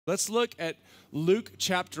Let's look at Luke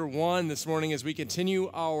chapter 1 this morning as we continue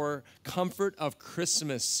our Comfort of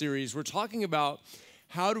Christmas series. We're talking about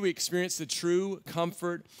how do we experience the true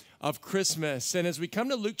comfort of Christmas. And as we come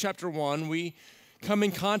to Luke chapter 1, we come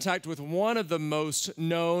in contact with one of the most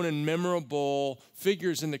known and memorable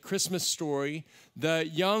figures in the Christmas story, the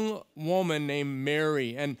young woman named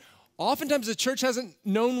Mary. And oftentimes the church hasn't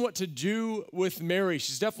known what to do with Mary.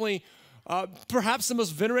 She's definitely perhaps the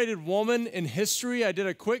most venerated woman in history. I did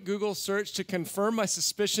a quick Google search to confirm my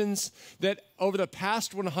suspicions that over the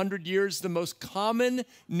past 100 years, the most common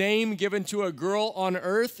name given to a girl on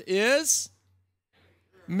earth is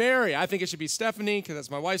Mary. I think it should be Stephanie because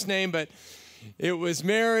that's my wife's name, but it was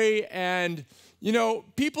Mary. And you know,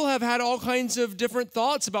 people have had all kinds of different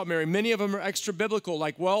thoughts about Mary. Many of them are extra biblical,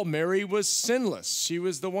 like, well, Mary was sinless. She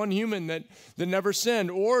was the one human that never sinned.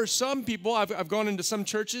 Or some people, I've gone into some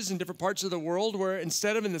churches in different parts of the world where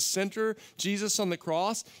instead of in the center, Jesus on the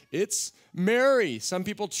cross, it's Mary. Some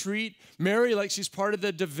people treat Mary like she's part of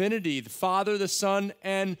the divinity, the Father, the Son,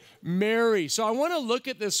 and Mary. So I want to look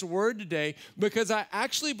at this word today because I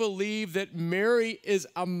actually believe that Mary is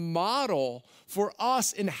a model for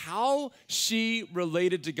us in how she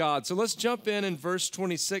related to God. So let's jump in verse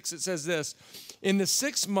 26. It says this: in the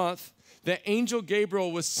 6th month, the angel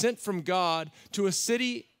Gabriel was sent from God to a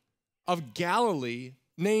city of Galilee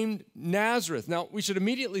named Nazareth. Now, we should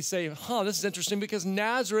immediately say, this is interesting because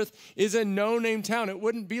Nazareth is a no-name town. It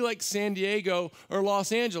wouldn't be like San Diego or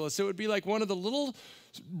Los Angeles. It would be like one of the little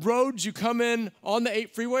roads you come in on the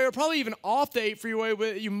 8 freeway or probably even off the 8 freeway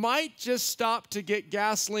where you might just stop to get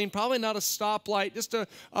gasoline, probably not a stoplight, just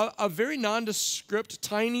a very nondescript,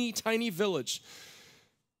 tiny village.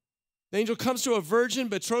 The angel comes to a virgin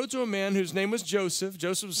betrothed to a man whose name was Joseph.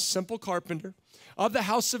 Joseph was a simple carpenter of the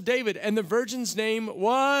house of David, and the virgin's name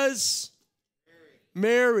was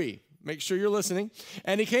Mary. Make sure you're listening.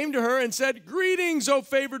 And he came to her and said, "Greetings, O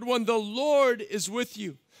favored one, the Lord is with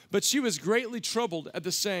you." But she was greatly troubled at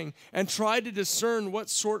the saying and tried to discern what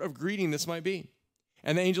sort of greeting this might be.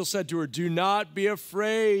 And the angel said to her, "Do not be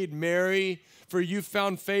afraid, Mary, for you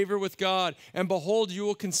found favor with God. And behold, you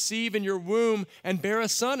will conceive in your womb and bear a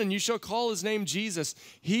son, and you shall call his name Jesus.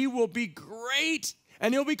 He will be great,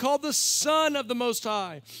 and he'll be called the Son of the Most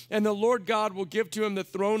High. And the Lord God will give to him the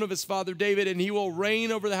throne of his father David, and he will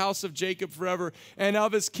reign over the house of Jacob forever. And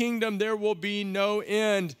of his kingdom there will be no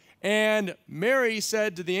end." And Mary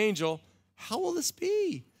said to the angel, "How will this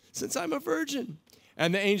be, since I'm a virgin?"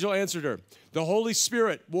 And the angel answered her, "The Holy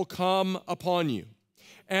Spirit will come upon you,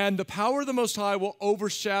 and the power of the Most High will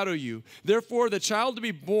overshadow you. Therefore, the child to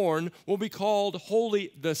be born will be called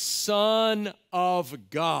Holy, the Son of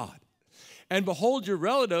God. And behold, your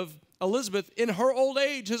relative, Elizabeth, in her old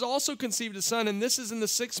age, has also conceived a son, and this is in the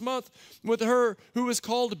 6th month with her who is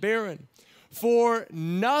called barren. For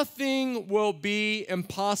nothing will be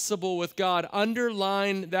impossible with God."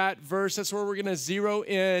 Underline that verse. That's where we're going to zero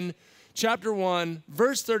in. Chapter 1,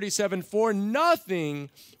 verse 37, "For nothing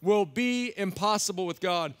will be impossible with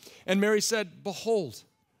God." And Mary said, "Behold,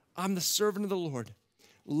 I'm the servant of the Lord.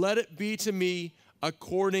 Let it be to me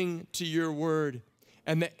according to your word."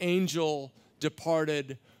 And the angel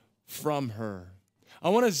departed from her. I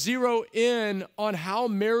want to zero in on how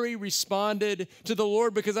Mary responded to the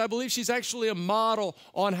Lord because I believe she's actually a model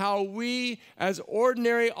on how we, as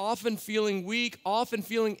ordinary, often feeling weak, often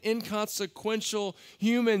feeling inconsequential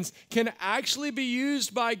humans, can actually be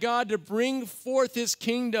used by God to bring forth his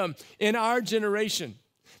kingdom in our generation.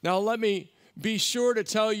 Now, let me be sure to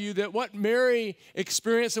tell you that what Mary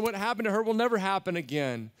experienced and what happened to her will never happen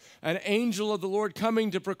again. An angel of the Lord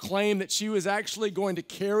coming to proclaim that she was actually going to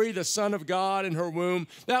carry the Son of God in her womb,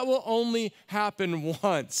 that will only happen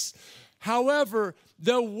once. However,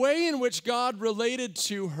 the way in which God related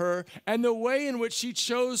to her and the way in which she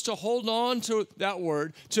chose to hold on to that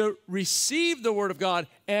word, to receive the word of God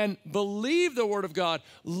and believe the word of God,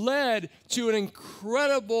 led to an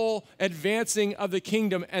incredible advancing of the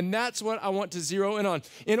kingdom. And that's what I want to zero in on.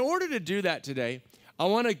 In order to do that today, I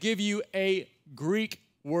want to give you a Greek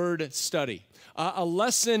word study, a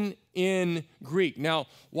lesson in Greek. Now,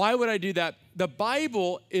 why would I do that? The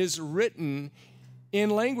Bible is written in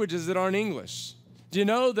languages that aren't English. Do you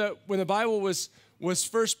know that when the Bible was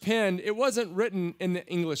first penned, it wasn't written in the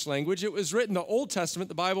English language. It was written, the Old Testament,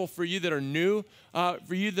 the Bible for you that are new,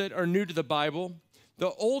 to the Bible.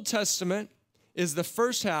 The Old Testament is the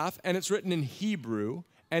first half, and it's written in Hebrew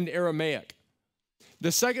and Aramaic.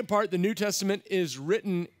 The second part, the New Testament, is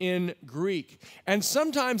written in Greek. And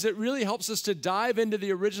sometimes it really helps us to dive into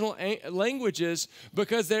the original languages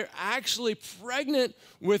because they're actually pregnant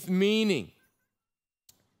with meaning.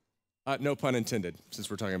 No pun intended, since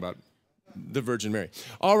we're talking about the Virgin Mary.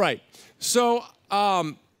 All right. So,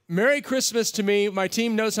 Merry Christmas to me. My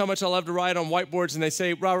team knows how much I love to write on whiteboards, and they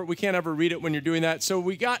say, Robert, we can't ever read it when you're doing that. So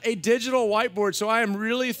we got a digital whiteboard, so I am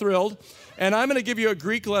really thrilled. And I'm going to give you a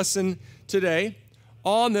Greek lesson today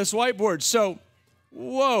on this whiteboard. So,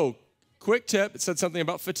 whoa, quick tip. It said something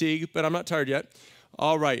about fatigue, but I'm not tired yet.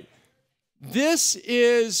 All right. This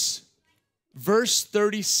is verse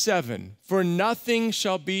 37. For nothing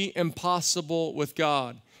shall be impossible with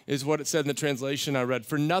God, is what it said in the translation I read.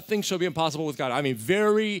 For nothing shall be impossible with God. I mean,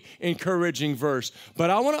 very encouraging verse. But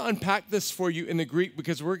I want to unpack this for you in the Greek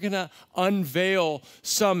because we're going to unveil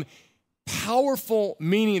some powerful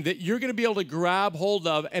meaning that you're going to be able to grab hold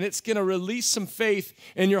of, and it's going to release some faith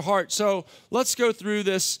in your heart. So let's go through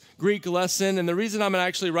this Greek lesson. And the reason I'm going to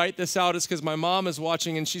actually write this out is because my mom is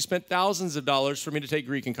watching, and she spent thousands of dollars for me to take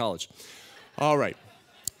Greek in college. All right.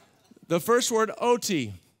 The first word,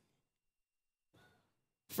 oti.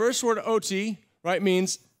 First word, oti, right,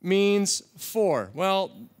 means for.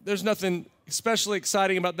 Well, there's nothing especially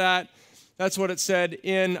exciting about that. That's what it said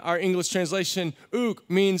in our English translation. Ook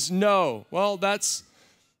means no. Well, that's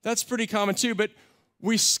pretty common too, but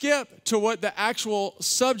we skip to what the actual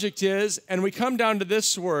subject is, and we come down to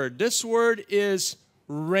this word. This word is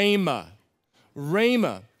rhema.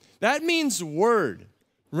 Rhema. That means word.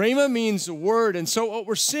 Rhema means word, and so what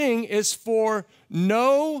we're seeing is for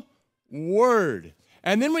no word.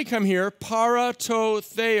 And then we come here, para to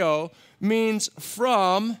theo means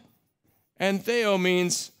from, and theo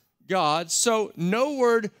means God. So no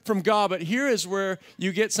word from God, but here is where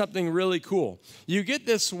you get something really cool. You get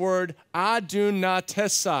this word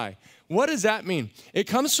adunatesai. What does that mean? It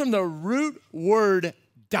comes from the root word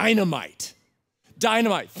dynamite.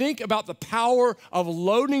 Dynamite. Think about the power of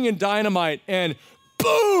loading in dynamite and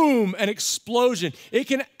boom, an explosion. It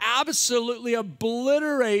can absolutely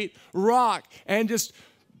obliterate rock and just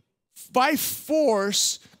by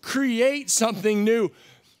force create something new.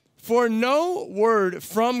 For no word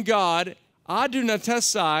from God,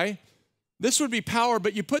 adunatesai, this would be power,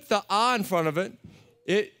 but you put the a in front of it,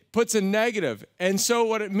 it puts a negative. And so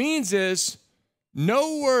what it means is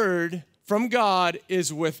no word from God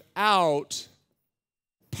is without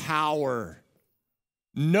power.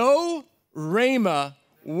 No rhema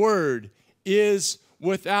word is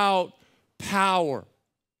without power.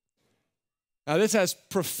 Now, this has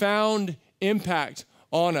profound impact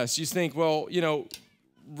on us. You think, well,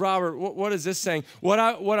 Robert, what is this saying? What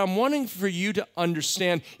I'm wanting for you to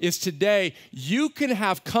understand is today you can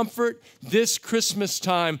have comfort this Christmas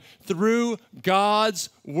time through God's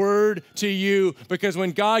word to you, because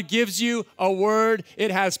when God gives you a word,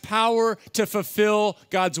 it has power to fulfill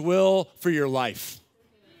God's will for your life.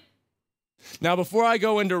 Now, before I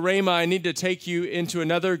go into rhema, I need to take you into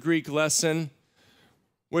another Greek lesson,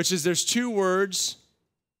 which is there's two words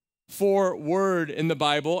for word in the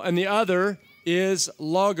Bible, and the other is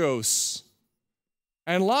logos.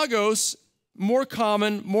 And logos, more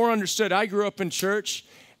common, more understood. I grew up in church,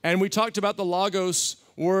 and we talked about the logos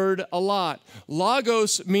word a lot.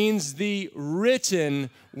 Logos means the written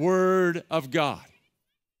word of God.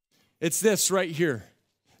 It's this right here.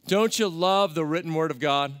 Don't you love the written word of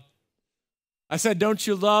God? I said, don't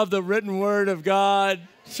you love the written word of God,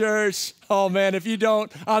 church? Oh, man, if you don't,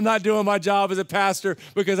 I'm not doing my job as a pastor,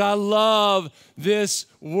 because I love this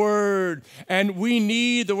word. And we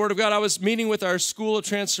need the word of God. I was meeting with our School of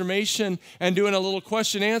Transformation and doing a little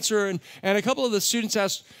question answer, and a couple of the students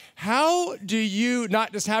asked, how do you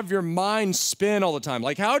not just have your mind spin all the time?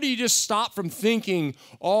 Like, how do you just stop from thinking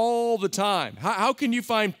all the time? How can you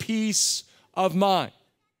find peace of mind?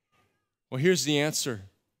 Well, here's the answer.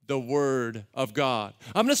 The word of God.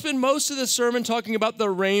 I'm going to spend most of the sermon talking about the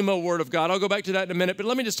rhema word of God. I'll go back to that in a minute, but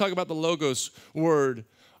let me just talk about the logos word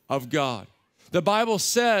of God. The Bible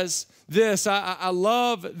says this, I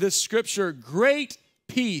love this scripture, great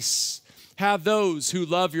peace have those who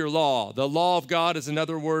love your law. The law of God is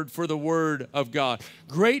another word for the word of God.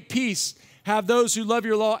 Great peace have those who love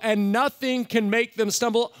your law, and nothing can make them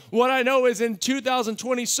stumble. What I know is in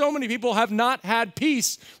 2020, so many people have not had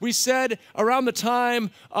peace. We said around the time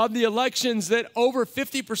of the elections that over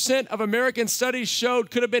 50% of American studies showed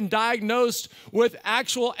could have been diagnosed with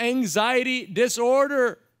actual anxiety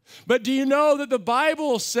disorder. But do you know that the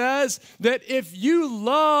Bible says that if you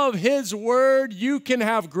love His word, you can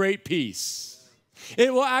have great peace?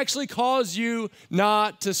 It will actually cause you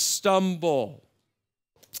not to stumble.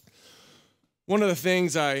 One of the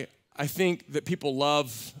things I think that people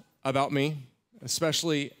love about me,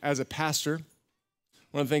 especially as a pastor,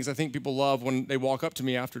 one of the things I think people love when they walk up to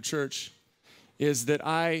me after church is that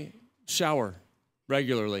I shower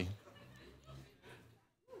regularly.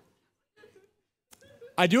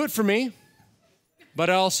 I do it for me. but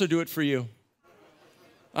I also do it for you.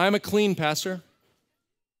 I'm a clean pastor.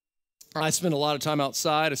 I spend a lot of time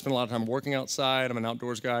outside. I spend a lot of time working outside. I'm an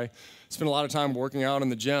outdoors guy. I spend a lot of time working out in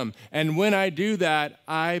the gym. And when I do that,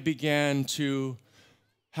 I began to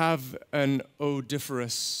have an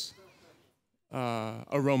odoriferous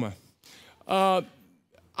aroma.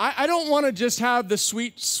 I don't want to just have the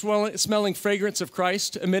sweet smelling fragrance of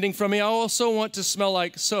Christ emitting from me. I also want to smell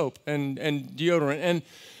like soap and deodorant.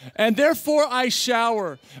 And therefore I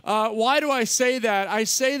shower. Why do I say that? I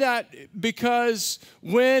say that because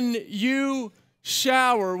when you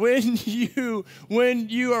shower, when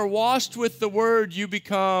you are washed with the word, you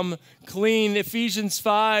become clean. Ephesians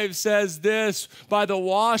 5 says this, by the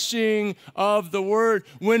washing of the word.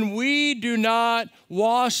 When we do not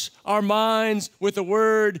wash our minds with the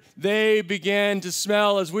word, they begin to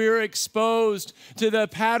smell as we are exposed to the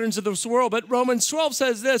patterns of this world. But Romans 12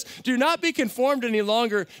 says this, do not be conformed any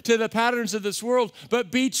longer to the patterns of this world, but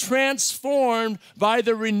be transformed by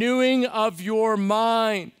the renewing of your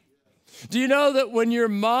mind. Do you know that when your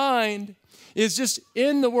mind is just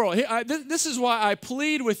in the world, this is why I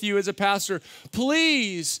plead with you as a pastor,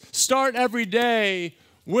 please start every day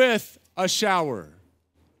with a shower,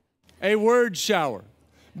 a word shower,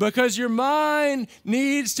 because your mind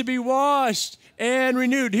needs to be washed and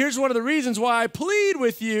renewed. Here's one of the reasons why I plead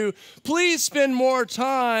with you, please spend more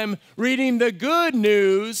time reading the good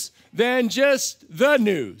news than just the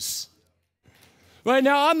news. Right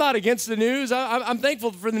now, I'm not against the news. I'm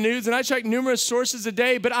thankful for the news, and I check numerous sources a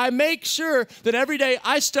day, but I make sure that every day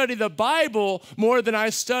I study the Bible more than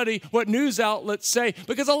I study what news outlets say,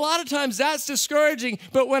 because a lot of times that's discouraging,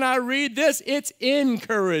 but when I read this, it's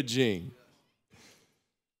encouraging.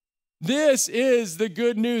 This is the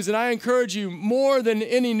good news, and I encourage you more than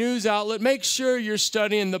any news outlet, make sure you're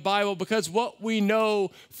studying the Bible, because what we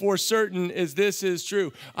know for certain is this is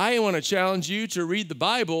true. I want to challenge you to read the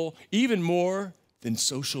Bible even more than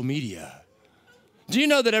social media. Do you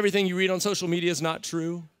know that everything you read on social media is not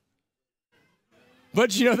true?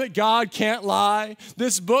 But you know that God can't lie?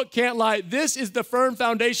 This book can't lie. This is the firm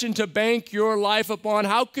foundation to bank your life upon.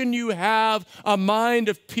 How can you have a mind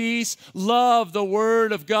of peace? Love the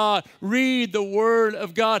Word of God. Read the Word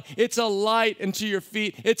of God. It's a light unto your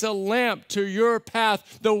feet. It's a lamp to your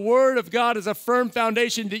path. The Word of God is a firm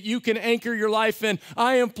foundation that you can anchor your life in.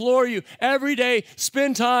 I implore you, every day,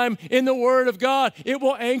 spend time in the Word of God. It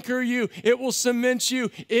will anchor you. It will cement you.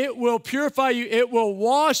 It will purify you. It will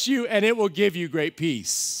wash you, and it will give you great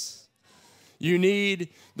peace. You need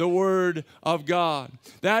the Word of God.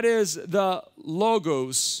 That is the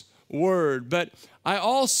Logos word. But I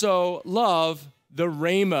also love the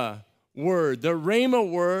Rhema word. The Rhema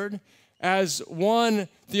word, as one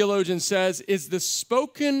theologian says, is the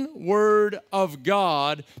spoken word of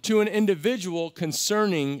God to an individual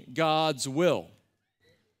concerning God's will.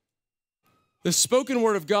 The spoken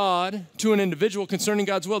word of God to an individual concerning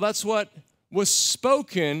God's will. That's what was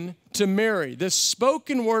spoken to Mary, the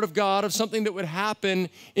spoken word of God of something that would happen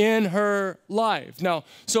in her life. Now,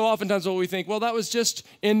 so oftentimes what we think, well, that was just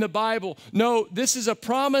in the Bible. No, this is a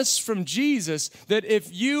promise from Jesus that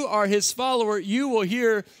if you are his follower, you will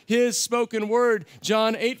hear his spoken word.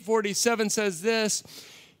 John 8:47 says this,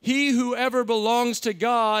 he who ever belongs to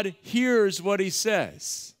God hears what he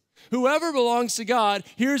says. Whoever belongs to God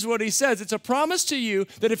hears what he says. It's a promise to you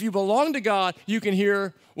that if you belong to God, you can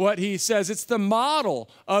hear what he says. It's the model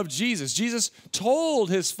of Jesus. Jesus told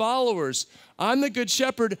his followers, I'm the good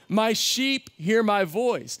shepherd. My sheep hear my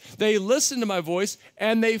voice. They listen to my voice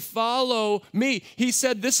and they follow me. He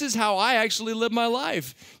said, this is how I actually live my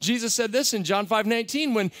life. Jesus said this in John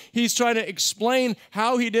 5:19 when he's trying to explain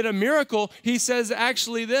how he did a miracle. He says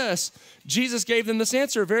actually this. Jesus gave them this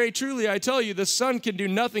answer. Very truly, I tell you, the Son can do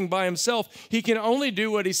nothing by himself. He can only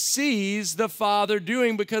do what he sees the Father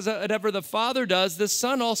doing, because whatever the Father does, the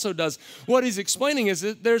Son also does. What he's explaining is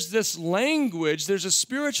that there's this language, there's a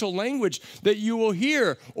spiritual language that you will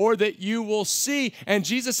hear or that you will see. And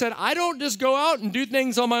Jesus said, I don't just go out and do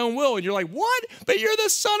things on my own will. And you're like, what? But you're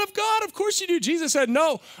the Son of God. Of course you do. Jesus said,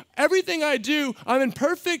 no, everything I do, I'm in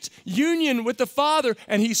perfect union with the Father.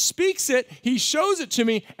 And he speaks it, he shows it to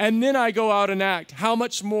me, and then I go out and act. How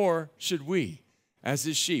much more should we as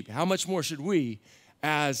his sheep? How much more should we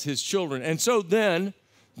as his children? And so then,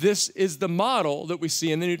 this is the model that we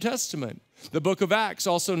see in the New Testament. The book of Acts,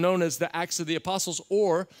 also known as the Acts of the Apostles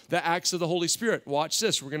or the Acts of the Holy Spirit. Watch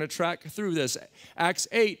this. We're going to track through this. Acts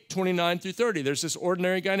 8:29-30. There's this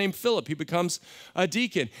ordinary guy named Philip. He becomes a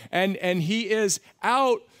deacon. And he is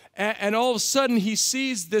out, and all of a sudden he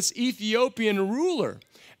sees this Ethiopian ruler.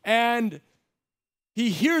 And he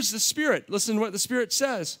hears the Spirit. Listen to what the Spirit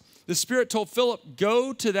says. The Spirit told Philip,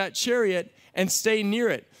 go to that chariot and stay near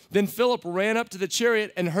it. Then Philip ran up to the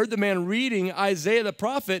chariot and heard the man reading Isaiah the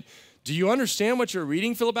prophet. Do you understand what you're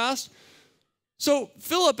reading? Philip asked. So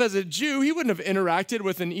Philip, as a Jew, he wouldn't have interacted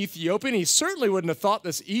with an Ethiopian. He certainly wouldn't have thought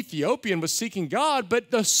this Ethiopian was seeking God, but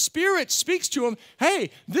the Spirit speaks to him, hey,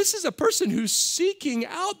 this is a person who's seeking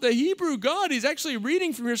out the Hebrew God. He's actually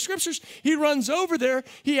reading from your scriptures. He runs over there.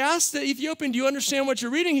 He asks the Ethiopian, do you understand what you're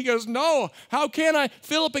reading? He goes, no, how can I?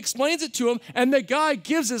 Philip explains it to him, and the guy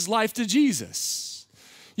gives his life to Jesus.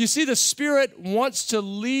 You see, the Spirit wants to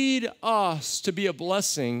lead us to be a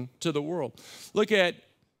blessing to the world. Look at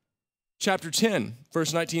Chapter 10,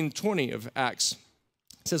 verse 19 and 20 of Acts.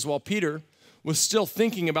 It says, while Peter was still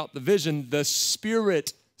thinking about the vision, the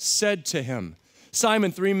Spirit said to him,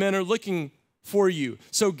 Simon, 3 men are looking for you.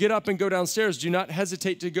 So get up and go downstairs. Do not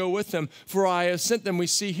hesitate to go with them, for I have sent them. We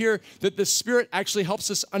see here that the Spirit actually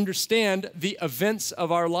helps us understand the events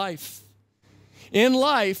of our life. In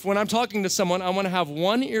life, when I'm talking to someone, I want to have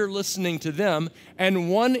one ear listening to them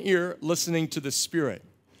and one ear listening to the Spirit,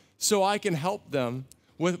 so I can help them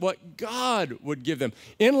with what God would give them.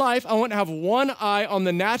 In life, I want to have one eye on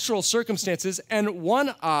the natural circumstances and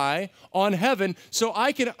one eye on heaven so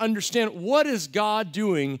I can understand what is God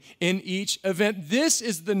doing in each event. This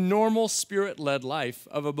is the normal Spirit-led life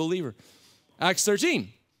of a believer. Acts 13.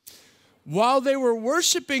 While they were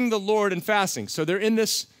worshiping the Lord and fasting, so they're in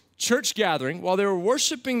this church gathering, while they were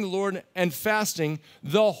worshiping the Lord and fasting,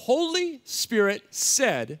 the Holy Spirit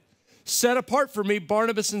said, set apart for me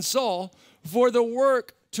Barnabas and Saul for the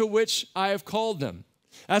work to which I have called them.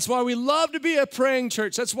 That's why we love to be a praying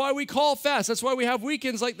church. That's why we call fast. That's why we have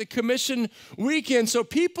weekends like the Commission Weekend, so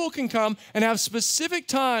people can come and have specific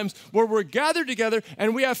times where we're gathered together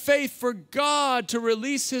and we have faith for God to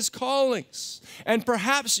release His callings. And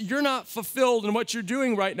perhaps you're not fulfilled in what you're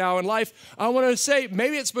doing right now in life. I want to say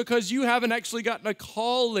maybe it's because you haven't actually gotten a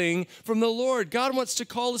calling from the Lord. God wants to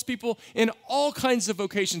call His people in all kinds of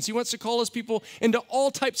vocations. He wants to call His people into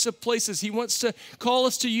all types of places. He wants to call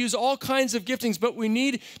us to use all kinds of giftings, but we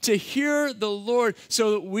need to hear the Lord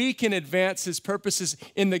so that we can advance His purposes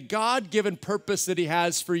in the God-given purpose that He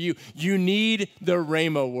has for you. You need the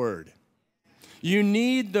Rhema word. You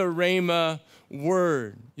need the Rhema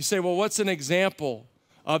word. You say, well, what's an example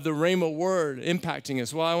of the Rhema word impacting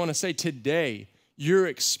us? Well, I want to say today, you're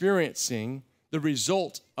experiencing the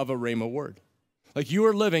result of a Rhema word. Like you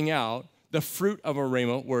are living out the fruit of a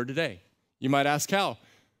Rhema word today. You might ask how?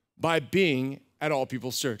 By being at All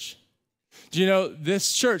People's Church. Do you know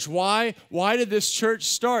this church? Why did this church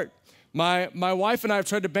start? My wife and I have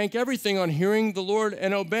tried to bank everything on hearing the Lord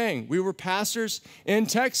and obeying. We were pastors in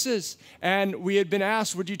Texas, and we had been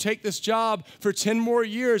asked, would you take this job for 10 more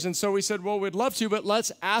years? And so we said, well, we'd love to, but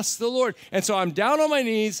let's ask the Lord. And so I'm down on my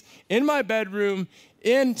knees in my bedroom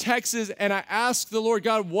in Texas, and I asked the Lord,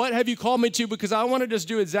 God, what have you called me to? Because I want to just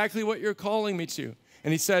do exactly what you're calling me to.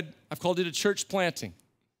 And He said, I've called you to church planting.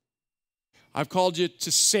 I've called you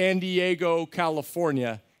to San Diego,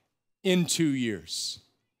 California in 2 years.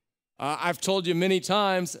 I've told you many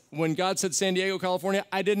times when God said San Diego, California,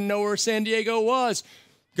 I didn't know where San Diego was.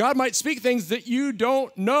 God might speak things that you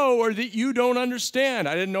don't know or that you don't understand.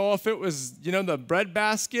 I didn't know if it was, the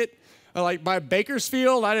breadbasket like by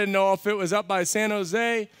Bakersfield. I didn't know if it was up by San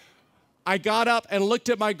Jose. I got up and looked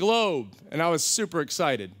at my globe, and I was super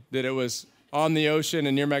excited that it was on the ocean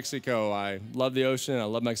and near Mexico. I love the ocean. I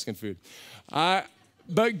love Mexican food.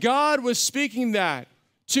 But God was speaking that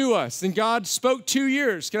to us, and God spoke 2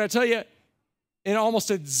 years. Can I tell you, in almost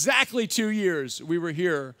exactly 2 years, we were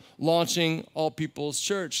here launching All People's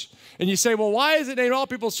Church. And you say, well, why is it named All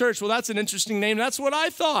People's Church? Well, that's an interesting name. That's what I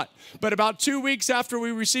thought. But about 2 weeks after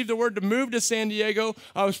we received the word to move to San Diego,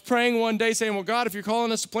 I was praying one day saying, well, God, if you're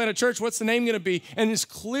calling us to plant a church, what's the name going to be? And as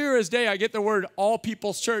clear as day, I get the word All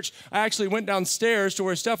People's Church. I actually went downstairs to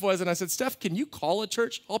where Steph was, and I said, Steph, can you call a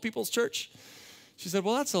church All People's Church? She said,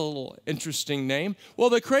 well, that's a little interesting name.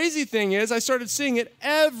 Well, the crazy thing is I started seeing it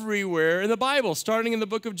everywhere in the Bible, starting in the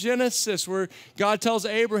book of Genesis where God tells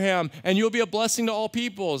Abraham, and you'll be a blessing to all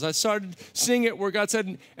peoples. I started seeing it where God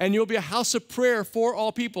said, and you'll be a house of prayer for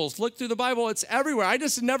all peoples. Look through the Bible. It's everywhere. I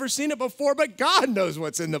just had never seen it before, but God knows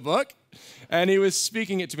what's in the book. And He was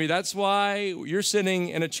speaking it to me. That's why you're sitting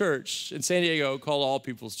in a church in San Diego called All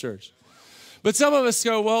People's Church. But some of us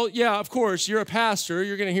go, well, yeah, of course, you're a pastor,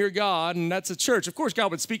 you're going to hear God, and that's a church. Of course,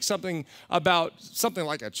 God would speak something about something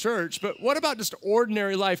like a church, but what about just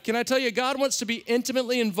ordinary life? Can I tell you, God wants to be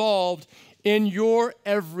intimately involved in your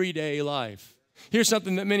everyday life. Here's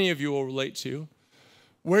something that many of you will relate to.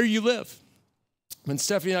 Where you live. When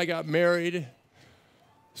Stephanie and I got married,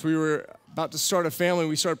 so we were about to start a family,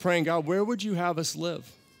 we started praying, God, where would you have us live?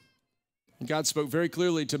 God spoke very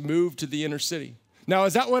clearly to move to the inner city. Now,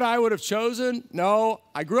 is that what I would have chosen? No,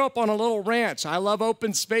 I grew up on a little ranch. I love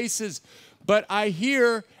open spaces, but I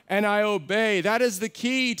hear and I obey. That is the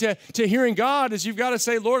key to hearing God, is you've got to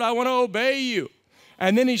say, Lord, I want to obey you.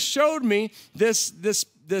 And then he showed me this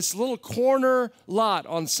little corner lot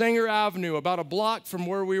on Sanger Avenue, about a block from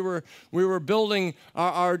where we were building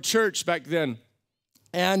our church back then.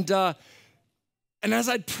 And as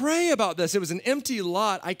I'd pray about this, it was an empty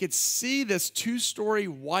lot. I could see this 2-story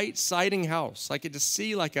white siding house. I could just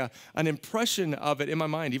see like an impression of it in my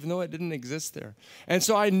mind, even though it didn't exist there. And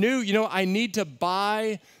so I knew, I need to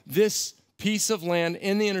buy this piece of land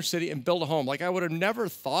in the inner city and build a home. Like, I would have never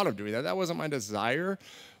thought of doing that. That wasn't my desire.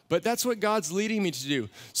 But that's what God's leading me to do.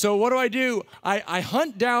 So what do? I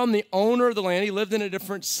hunt down the owner of the land. He lived in a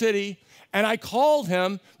different city. And I called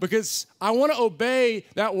him because I want to obey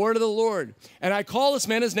that word of the Lord. And I called this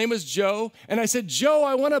man. His name was Joe. And I said, Joe,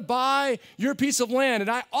 I want to buy your piece of land. And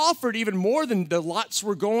I offered even more than the lots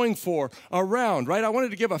were going for around, right? I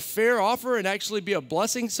wanted to give a fair offer and actually be a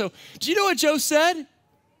blessing. So do you know what Joe said?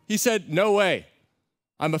 He said, no way.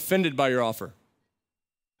 I'm offended by your offer.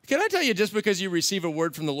 Can I tell you, just because you receive a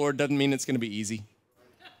word from the Lord doesn't mean it's going to be easy.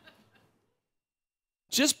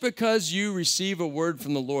 Just because you receive a word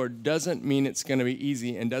from the Lord doesn't mean it's going to be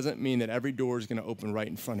easy, and doesn't mean that every door is going to open right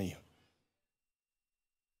in front of you.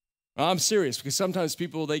 I'm serious, because sometimes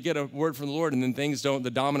people, they get a word from the Lord and then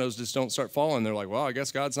the dominoes just don't start falling. They're like, well, I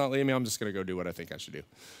guess God's not leading me. I'm just going to go do what I think I should do.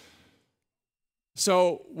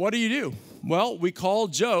 So what do? Well, we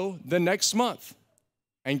called Joe the next month.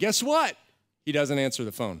 And guess what? He doesn't answer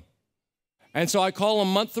the phone. And so I call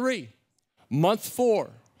him month 3, month 4.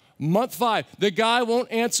 Month 5, the guy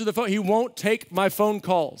won't answer the phone. He won't take my phone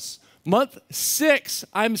calls. Month 6,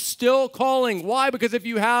 I'm still calling. Why? Because if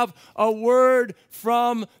you have a word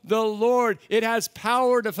from the Lord, it has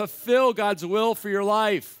power to fulfill God's will for your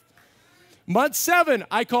life. Month 7,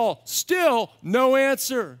 I call. Still no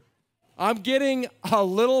answer. I'm getting a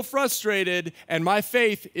little frustrated, and my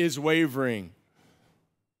faith is wavering.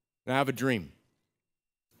 And I have a dream.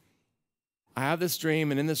 I have this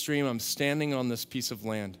dream, and in this dream, I'm standing on this piece of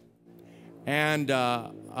land. And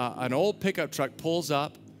an old pickup truck pulls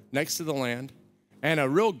up next to the land, and a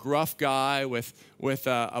real gruff guy with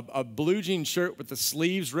a blue jean shirt with the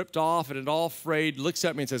sleeves ripped off and it all frayed looks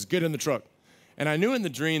at me and says, get in the truck. And I knew in the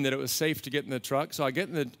dream that it was safe to get in the truck, so I get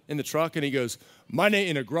in the truck, and he goes,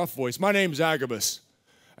 in a gruff voice, my name's Agabus,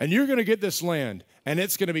 and you're going to get this land, and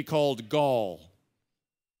it's going to be called Gaul.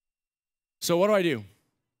 So what do?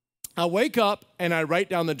 I wake up, and I write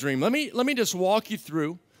down the dream. Let me just walk you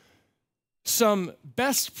through some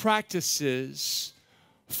best practices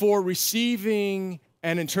for receiving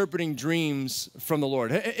and interpreting dreams from the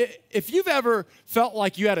Lord. If you've ever felt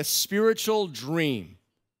like you had a spiritual dream,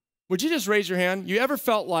 would you just raise your hand? You ever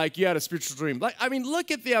felt like you had a spiritual dream? Look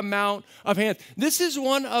at the amount of hands. This is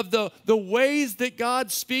one of the ways that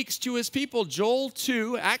God speaks to his people. Joel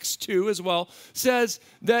 2, Acts 2 as well, says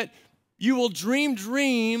that you will dream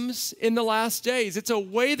dreams in the last days. It's a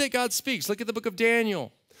way that God speaks. Look at the book of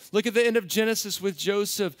Daniel. Look at the end of Genesis with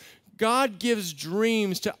Joseph. God gives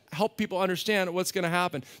dreams to help people understand what's going to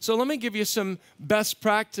happen. So let me give you some best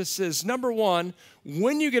practices. Number 1,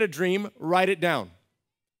 when you get a dream, write it down.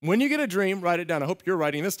 When you get a dream, write it down. I hope you're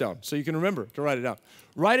writing this down so you can remember to write it down.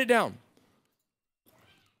 Write it down.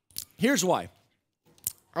 Here's why.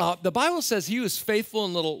 The Bible says he who is faithful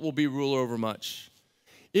in little will be ruler over much.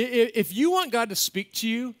 If you want God to speak to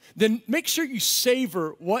you, then make sure you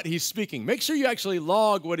savor what he's speaking. Make sure you actually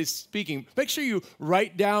log what he's speaking. Make sure you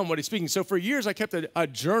write down what he's speaking. So for years, I kept a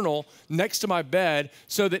journal next to my bed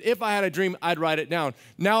so that if I had a dream, I'd write it down.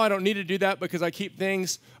 Now I don't need to do that because I keep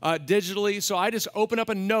things digitally. So I just open up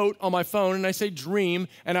a note on my phone and I say dream,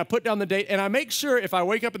 and I put down the date. And I make sure if I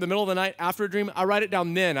wake up in the middle of the night after a dream, I write it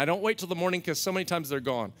down then. I don't wait till the morning because so many times they're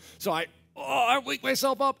gone. So I wake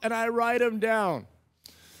myself up and I write them down.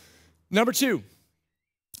 Number 2,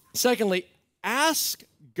 secondly, ask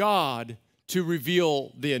God to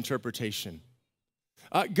reveal the interpretation.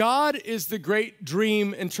 God is the great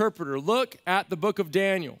dream interpreter. Look at the book of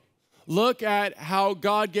Daniel. Look at how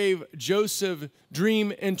God gave Joseph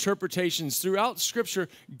dream interpretations. Throughout Scripture,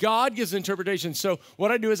 God gives interpretations. So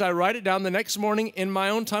what I do is I write it down the next morning in my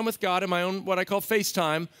own time with God, in my own what I call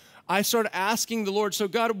FaceTime. I start asking the Lord, so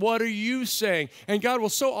God, what are you saying? And God will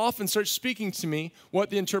so often start speaking to me what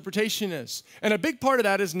the interpretation is. And a big part of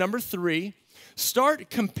that is number 3, start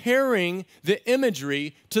comparing the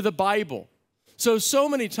imagery to the Bible. So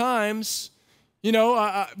many times,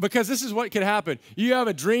 because this is what could happen. You have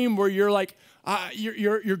a dream where you're like,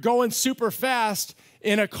 you're going super fast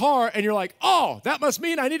in a car and you're like, oh, that must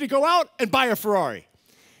mean I need to go out and buy a Ferrari.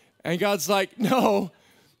 And God's like, no,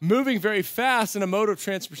 moving very fast in a mode of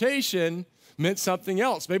transportation meant something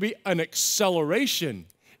else, maybe an acceleration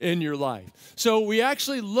in your life. So we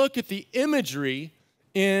actually look at the imagery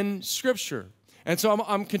in Scripture. And so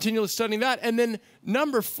I'm continually studying that. And then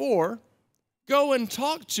number 4, go and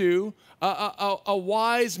talk to a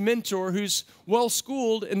wise mentor who's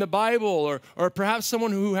well-schooled in the Bible, or perhaps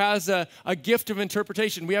someone who has a gift of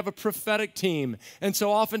interpretation. We have a prophetic team. And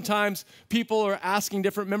so oftentimes people are asking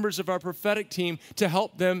different members of our prophetic team to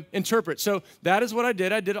help them interpret. So that is what I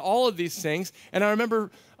did. I did all of these things. And I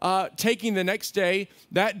remember taking the next day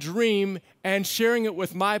that dream and sharing it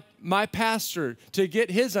with my pastor to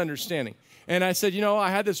get his understanding. And I said,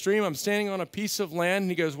 I had this dream. I'm standing on a piece of land.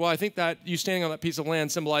 And he goes, well, I think that you standing on that piece of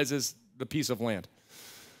land symbolizes the piece of land.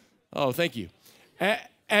 Oh, thank you.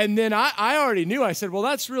 And then I already knew. I said, well,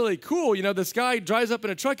 that's really cool. This guy drives up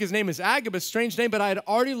in a truck. His name is Agabus, strange name, but I had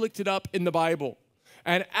already looked it up in the Bible.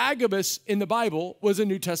 And Agabus in the Bible was a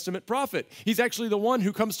New Testament prophet. He's actually the one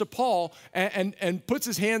who comes to Paul and puts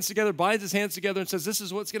his hands together, binds his hands together and says, this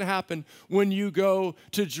is what's going to happen when you go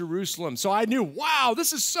to Jerusalem. So I knew, wow,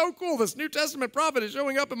 this is so cool. This New Testament prophet is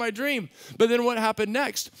showing up in my dream. But then what happened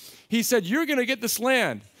next? He said, you're going to get this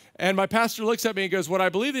land. And my pastor looks at me and goes, what I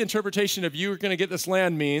believe the interpretation of you're going to get this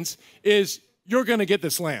land means is you're going to get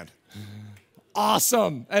this land.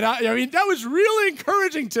 Awesome. And I mean, that was really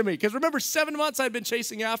encouraging to me because remember, 7 months I'd been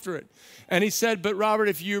chasing after it. And he said, but Robert,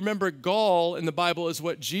 if you remember, gall in the Bible is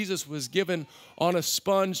what Jesus was given on a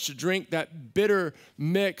sponge to drink, that bitter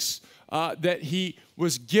mix that he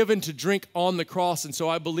was given to drink on the cross. And so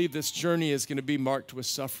I believe this journey is going to be marked with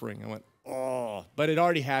suffering. I went, oh, but it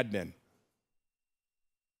already had been.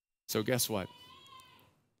 So guess what?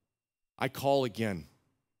 I call again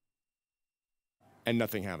and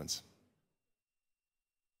nothing happens.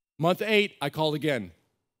 Month 8, I called again,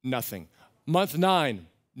 nothing. Month 9,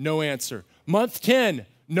 no answer. Month 10,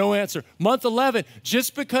 no answer. Month 11,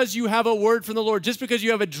 just because you have a word from the Lord, just because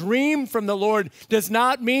you have a dream from the Lord does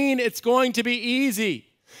not mean it's going to be easy.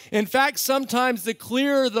 In fact, sometimes the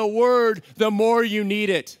clearer the word, the more you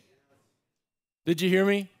need it. Did you hear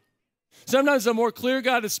me? Sometimes the more clear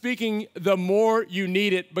God is speaking, the more you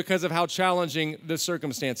need it because of how challenging the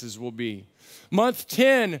circumstances will be. Month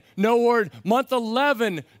 10, no word. Month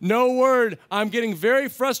 11, no word. I'm getting very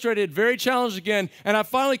frustrated, very challenged again. And I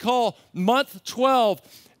finally call month 12,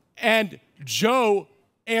 and Joe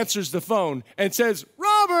answers the phone and says,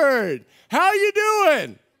 Robert, how you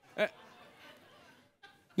doing?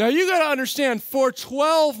 Now, you got to understand, for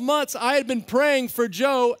 12 months, I had been praying for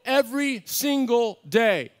Joe every single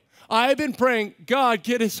day. I had been praying, God,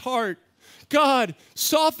 get his heart. God,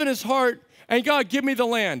 soften his heart. And God, give me the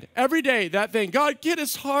land. Every day, that thing. God, get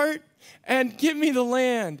his heart and give me the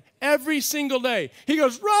land. Every single day. He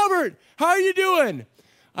goes, Robert, how are you doing?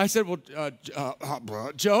 I said, well,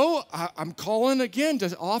 Joe, I'm calling again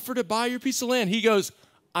to offer to buy your piece of land. He goes,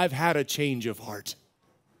 I've had a change of heart.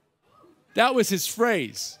 That was his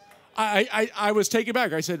phrase. I was taken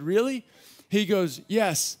back. I said, really? He goes,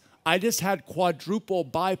 yes. I just had quadruple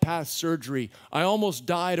bypass surgery. I almost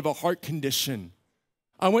died of a heart condition.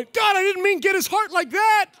 I went, God, I didn't mean get his heart like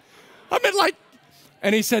that. I meant like,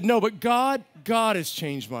 and he said, no, but God has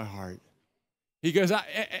changed my heart. He goes,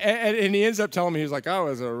 and he ends up telling me, he's like, I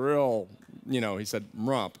was a real, he said,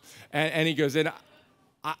 rump. And he goes, I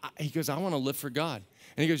want to live for God.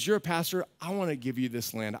 And he goes, you're a pastor. I want to give you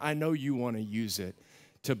this land. I know you want to use it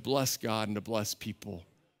to bless God and to bless people.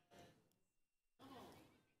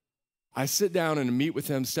 I sit down and meet with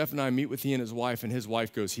him. Steph and I meet with he and his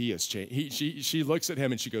wife goes, he has changed. She looks at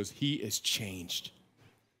him and she goes, he is changed.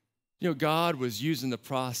 God was using the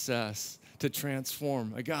process to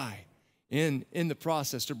transform a guy in the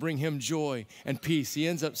process to bring him joy and peace. He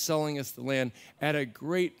ends up selling us the land at a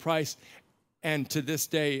great price. And to this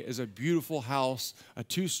day is a beautiful house, a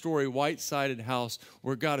 2-story white-sided house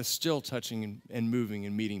where God is still touching and moving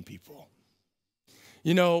and meeting people.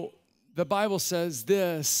 The Bible says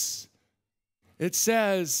this. It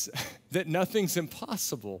says that nothing's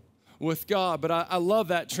impossible with God. But I love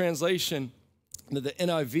that translation that the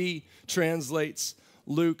NIV translates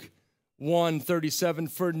Luke 1:37.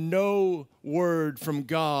 For no word from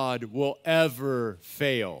God will ever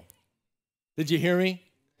fail. Did you hear me?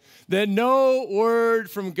 That no word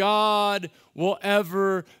from God will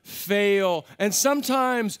ever fail. And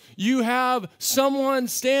sometimes you have someone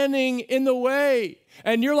standing in the way.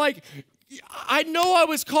 And you're like, I know I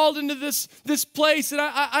was called into this place, and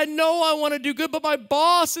I know I want to do good, but my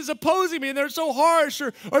boss is opposing me, and they're so harsh,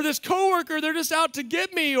 or this coworker, they're just out to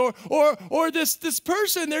get me, or this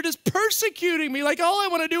person, they're just persecuting me. Like, all I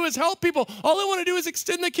want to do is help people. All I want to do is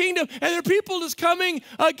extend the kingdom, and there are people just coming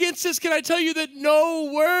against this. Can I tell you that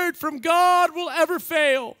no word from God will ever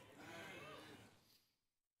fail?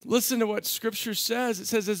 Listen to what Scripture says. It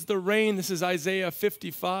says, as the rain, this is Isaiah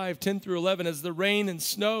 55, 10 through 11, as the rain and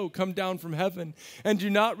snow come down from heaven and do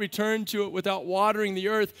not return to it without watering the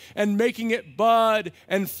earth and making it bud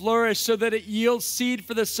and flourish so that it yields seed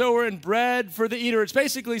for the sower and bread for the eater. It's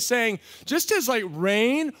basically saying, just as like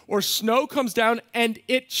rain or snow comes down and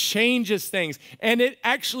it changes things and it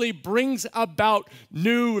actually brings about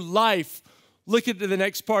new life. Look at the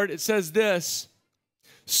next part. It says this.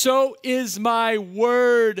 So is my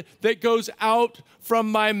word that goes out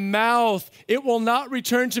from my mouth. It will not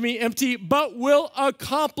return to me empty, but will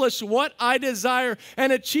accomplish what I desire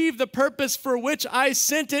and achieve the purpose for which I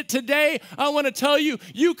sent it. Today, I want to tell you,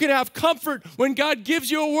 you can have comfort when God gives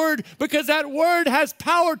you a word, because that word has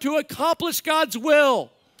power to accomplish God's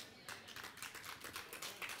will.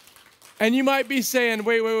 And you might be saying,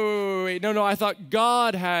 wait. No, I thought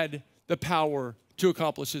God had the power to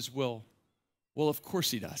accomplish his will. Well, of course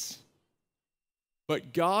he does.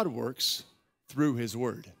 But God works through his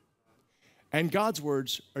word. And God's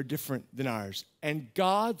words are different than ours. And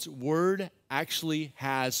God's word actually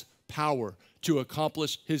has power to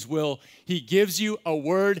accomplish his will. He gives you a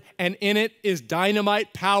word, and in it is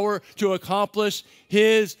dynamite power to accomplish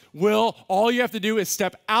his will. All you have to do is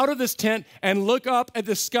step out of this tent and look up at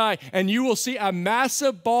the sky, and you will see a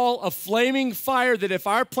massive ball of flaming fire that if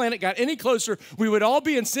our planet got any closer, we would all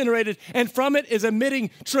be incinerated, and from it is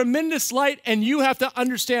emitting tremendous light, and you have to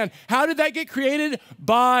understand, how did that get created?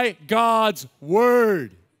 By God's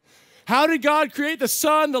word. How did God create the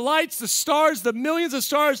sun, the lights, the stars, the millions of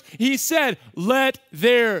stars? He said, let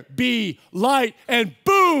there be light, and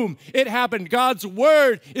boom, it happened. God's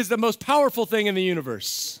word is the most powerful thing in the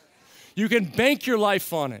universe. You can bank your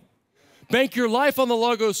life on it. Bank your life on the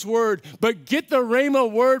Logos word, but get the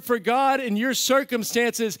Rhema word for God in your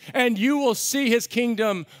circumstances, and you will see his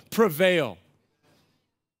kingdom prevail.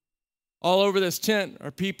 All over this tent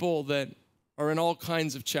are people that are in all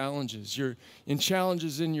kinds of challenges. You're in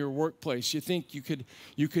challenges in your workplace. You think you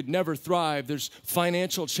could never thrive. There's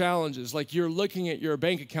financial challenges, like you're looking at your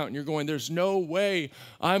bank account and you're going, there's no way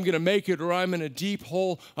I'm going to make it, or I'm in a deep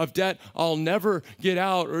hole of debt I'll never get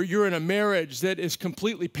out. Or you're in a marriage that is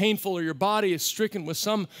completely painful, or your body is stricken with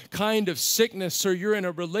some kind of sickness, or you're in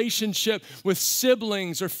a relationship with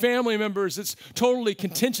siblings or family members that's totally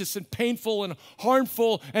contentious and painful and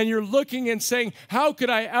harmful, and you're looking and saying, how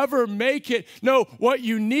could I ever make it? No, what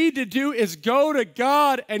you need to do is go to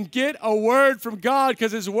God and get a word from God,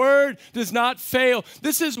 because his word does not fail.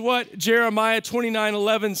 This is what Jeremiah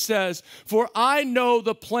 29:11 says. For I know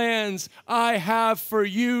the plans I have for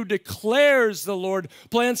you, declares the Lord.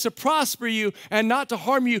 Plans to prosper you and not to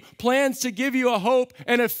harm you. Plans to give you a hope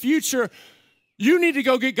and a future. You need to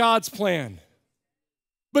go get God's plan,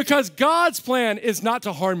 because God's plan is not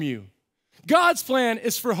to harm you. God's plan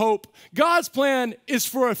is for hope. God's plan is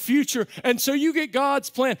for a future. And so you get God's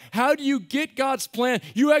plan. How do you get God's plan?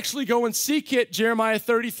 You actually go and seek it. Jeremiah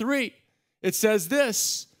 33. It says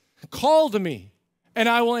this, call to me and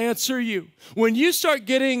I will answer you. When you start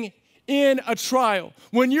getting in a trial,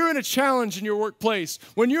 when you're in a challenge in your workplace,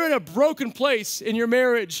 when you're in a broken place in your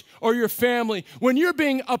marriage or your family, when you're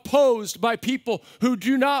being opposed by people who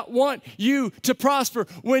do not want you to prosper,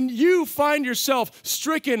 when you find yourself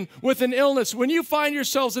stricken with an illness, when you find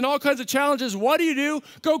yourselves in all kinds of challenges, what do?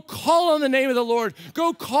 Go call on the name of the Lord.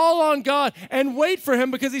 Go call on God and wait for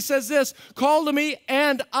him, because he says this, call to me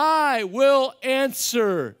and I will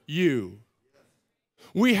answer you.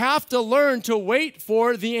 We have to learn to wait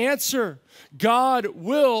for the answer. God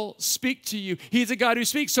will speak to you. He's a God who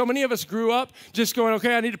speaks. So many of us grew up just going,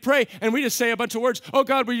 okay, I need to pray. And we just say a bunch of words. Oh,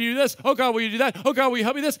 God, will you do this? Oh, God, will you do that? Oh, God, will you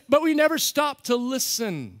help me this? But we never stop to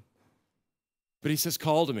listen. But he says,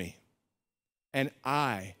 call to me, and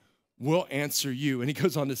I will answer you. And he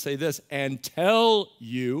goes on to say this, and tell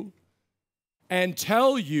you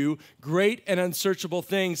great and unsearchable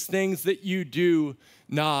things that you do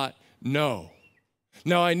not know.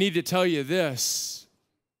 Now, I need to tell you this.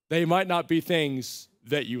 They might not be things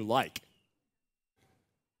that you like.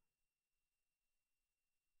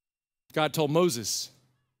 God told Moses,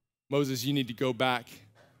 you need to go back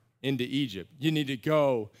into Egypt. You need to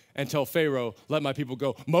go and tell Pharaoh, let my people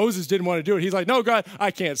go. Moses didn't want to do it. He's like, no, God,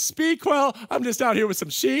 I can't speak well. I'm just out here with some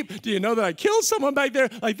sheep. Do you know that I killed someone back there?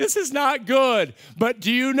 Like, this is not good. But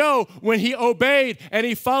do you know when he obeyed and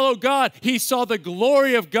he followed God, he saw the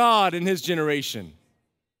glory of God in his generation.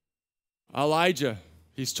 Elijah,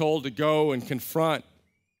 he's told to go and confront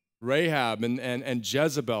Rahab and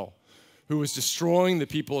Jezebel, who was destroying the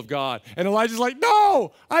people of God. And Elijah's like,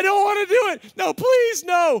 no, I don't want to do it. No, please,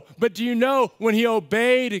 no. But do you know, when he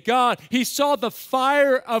obeyed God, he saw the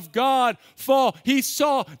fire of God fall. He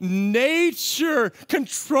saw nature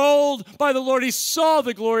controlled by the Lord. He saw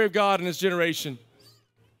the glory of God in his generation.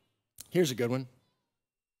 Here's a good one.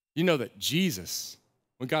 You know that Jesus,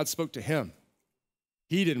 when God spoke to him,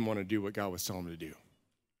 he didn't want to do what God was telling him to do.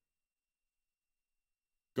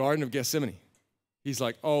 Garden of Gethsemane. He's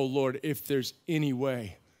like, oh, Lord, if there's any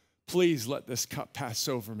way, please let this cup pass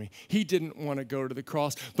over me. He didn't want to go to the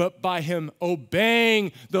cross, but by him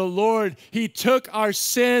obeying the Lord, he took our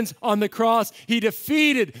sins on the cross. He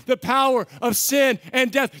defeated the power of sin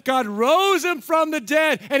and death. God rose him from the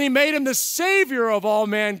dead, and he made him the Savior of all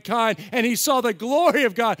mankind. And he saw the glory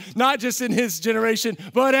of God, not just in his generation,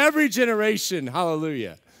 but every generation.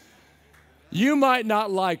 Hallelujah. You might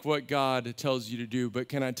not like what God tells you to do, but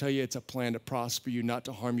can I tell you, it's a plan to prosper you, not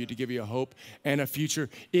to harm you, to give you a hope and a future.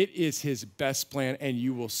 It is his best plan, and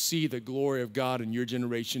you will see the glory of God in your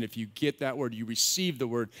generation if you get that word, you receive the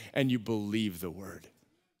word, and you believe the word.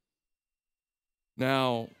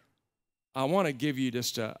 Now, I want to give you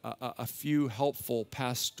just a few helpful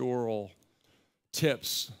pastoral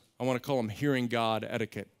tips. I want to call them hearing God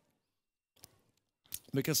etiquette.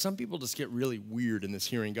 Because some people just get really weird in this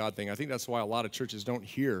hearing God thing. I think that's why a lot of churches don't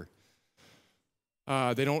hear.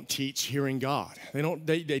 They don't teach hearing God.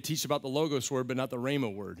 They teach about the Logos word, but not the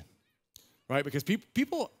Rhema word, right? Because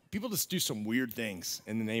people just do some weird things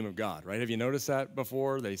in the name of God, right? Have you noticed that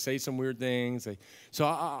before? They say some weird things. So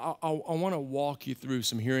I want to walk you through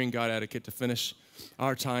some hearing God etiquette to finish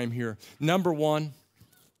our time here. Number one,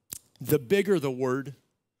 the bigger the word,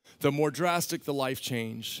 the more drastic the life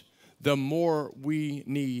change, the more we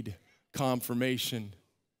need confirmation.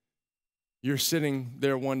 You're sitting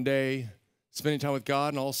there one day, spending time with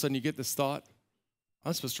God, and all of a sudden you get this thought,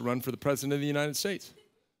 I'm supposed to run for the President of the United States.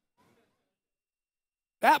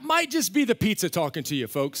 That might just be the pizza talking to you,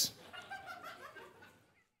 folks.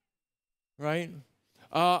 Right?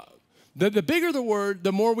 The bigger the word,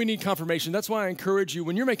 the more we need confirmation. That's why I encourage you,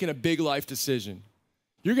 when you're making a big life decision,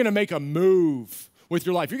 you're going to make a move with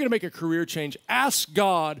your life. You're going to make a career change. Ask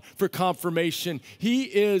God for confirmation. He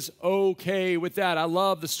is okay with that. I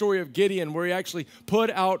love the story of Gideon where he actually put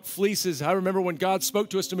out fleeces. I remember when God spoke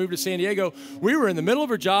to us to move to San Diego, we were in the middle of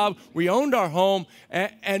our job. We owned our home.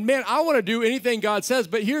 And man, I want to do anything God says.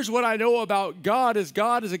 But here's what I know about God is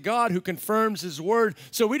a God who confirms his word.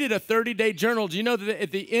 So we did a 30-day journal. Do you know that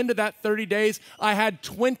at the end of that 30 days, I had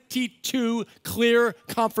 22 clear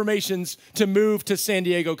confirmations to move to San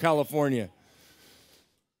Diego, California?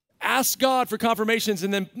 Ask God for confirmations,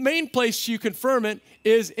 and the main place you confirm it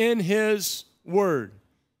is in his word,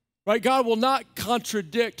 right? God will not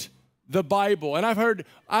contradict the Bible. And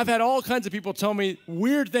I've had all kinds of people tell me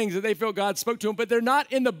weird things that they feel God spoke to them, but they're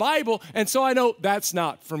not in the Bible, and so I know that's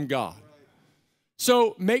not from God.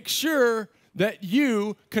 So make sure that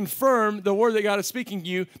you confirm the word that God is speaking to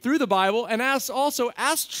you through the Bible, and ask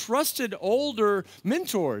trusted older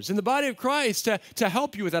mentors in the body of Christ to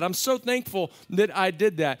help you with that. I'm so thankful that I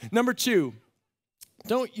did that. Number two,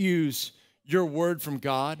 don't use your word from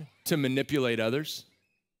God to manipulate others.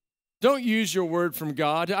 Don't use your word from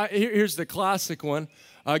God. Here's the classic one.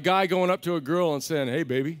 A guy going up to a girl and saying, hey,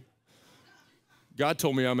 baby, God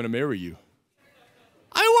told me I'm going to marry you.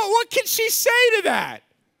 What can she say to that?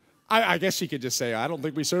 I guess she could just say, I don't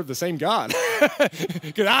think we serve the same God.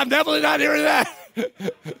 Because I'm definitely not hearing that.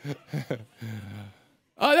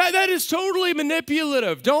 That is totally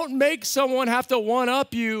manipulative. Don't make someone have to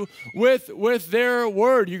one-up you with their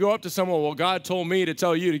word. You go up to someone, well, God told me to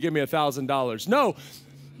tell you to give me $1,000. No.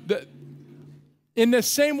 In the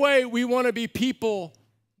same way we want to be people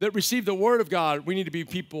that receive the word of God, we need to be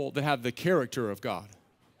people that have the character of God.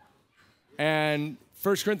 And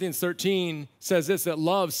 1 Corinthians 13 says this, that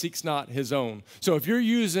love seeks not his own. So if you're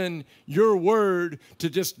using your word to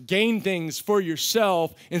just gain things for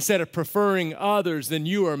yourself instead of preferring others, then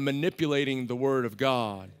you are manipulating the word of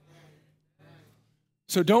God.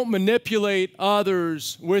 So don't manipulate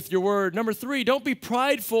others with your word. Number three, don't be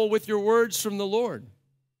prideful with your words from the Lord.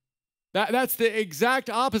 That's the exact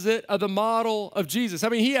opposite of the model of Jesus. I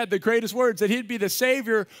mean, he had the greatest words that he'd be the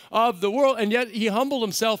Savior of the world, and yet he humbled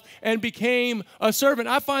himself and became a servant.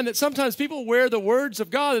 I find that sometimes people wear the words of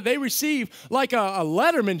God that they receive like a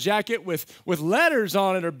Letterman jacket with letters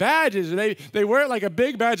on it or badges. They wear it like a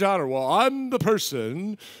big badge of honor. Well, I'm the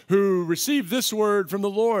person who received this word from the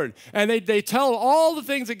Lord. And they tell all the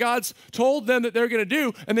things that God's told them that they're going to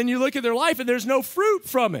do, and then you look at their life and there's no fruit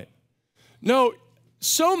from it. No.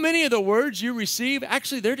 So many of the words you receive,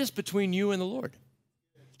 actually, they're just between you and the Lord.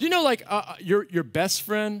 Do you know, like, your best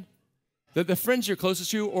friend, the friends you're closest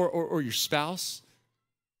to, or your spouse?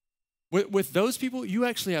 With those people, you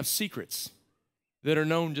actually have secrets that are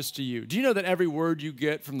known just to you. Do you know that every word you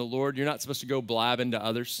get from the Lord, you're not supposed to go blabbing to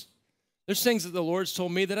others? There's things that the Lord's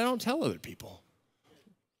told me that I don't tell other people.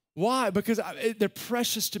 Why? Because they're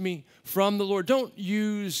precious to me from the Lord. Don't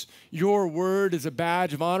use your word as a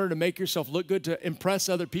badge of honor to make yourself look good, to impress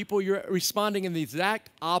other people. You're responding in the exact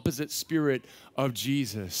opposite spirit of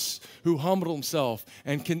Jesus, who humbled himself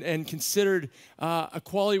and considered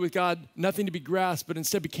equality with God nothing to be grasped, but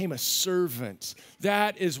instead became a servant.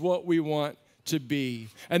 That is what we want to be.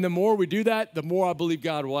 And the more we do that, the more I believe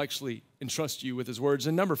God will actually entrust you with his words.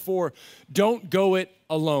 And number 4, don't go it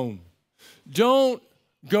alone. Don't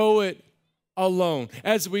go it alone.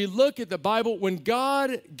 As we look at the Bible, when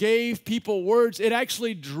God gave people words, it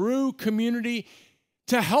actually drew community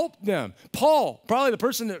to help them. Paul, probably the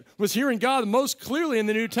person that was hearing God the most clearly in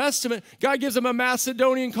the New Testament, God gives him a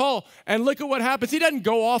Macedonian call. And look at what happens. He doesn't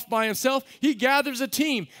go off by himself. He gathers a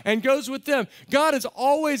team and goes with them. God is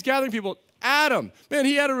always gathering people. Adam, man,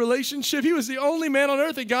 he had a relationship. He was the only man on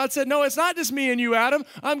earth. And God said, no, it's not just me and you, Adam.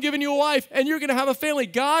 I'm giving you a wife, and you're going to have a family.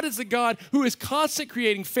 God is the God who is constant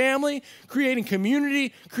creating family, creating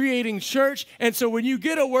community, creating church. And so when you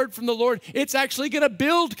get a word from the Lord, it's actually going to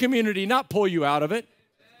build community, not pull you out of it.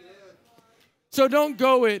 So don't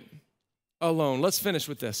go it alone. Let's finish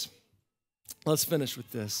with this. Let's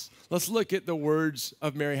look at the words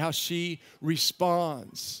of Mary, how she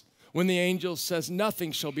responds when the angel says,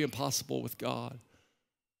 nothing shall be impossible with God.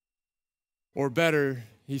 Or better,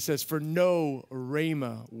 he says, for no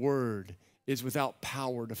rhema word is without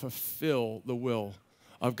power to fulfill the will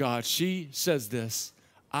of God. She says this,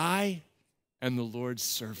 I am the Lord's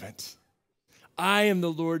servant. I am the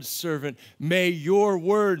Lord's servant. May your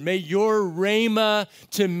word, may your rhema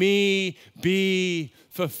to me be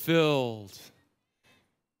fulfilled.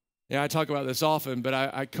 Yeah, I talk about this often, but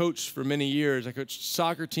I coached for many years. I coached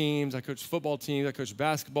soccer teams, I coached football teams, I coached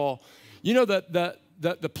basketball. You know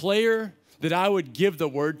the player that I would give the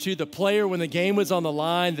word to, the player when the game was on the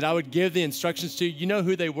line that I would give the instructions to, you know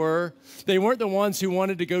who they were? They weren't the ones who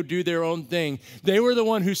wanted to go do their own thing. They were the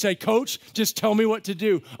one who said, Coach, just tell me what to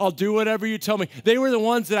do. I'll do whatever you tell me. They were the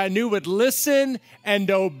ones that I knew would listen and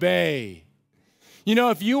obey. You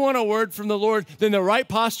know, if you want a word from the Lord, then the right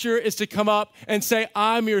posture is to come up and say,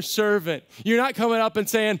 I'm your servant. You're not coming up and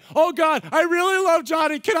saying, oh God, I really love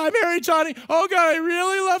Johnny. Can I marry Johnny? Oh God, I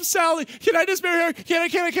really love Sally. Can I just marry her? Can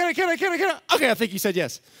I? Okay, I think you said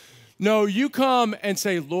yes. No, you come and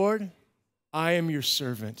say, Lord, I am your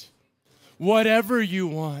servant. Whatever you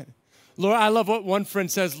want. Lord, I love what one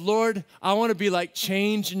friend says, Lord, I want to be like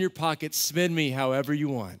change in your pocket. Spend me however you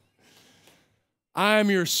want. I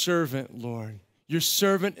am your servant, Lord. Your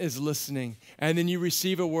servant is listening. And then you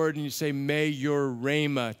receive a word and you say, may your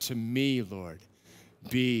rhema to me, Lord,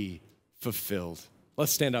 be fulfilled.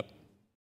 Let's stand up.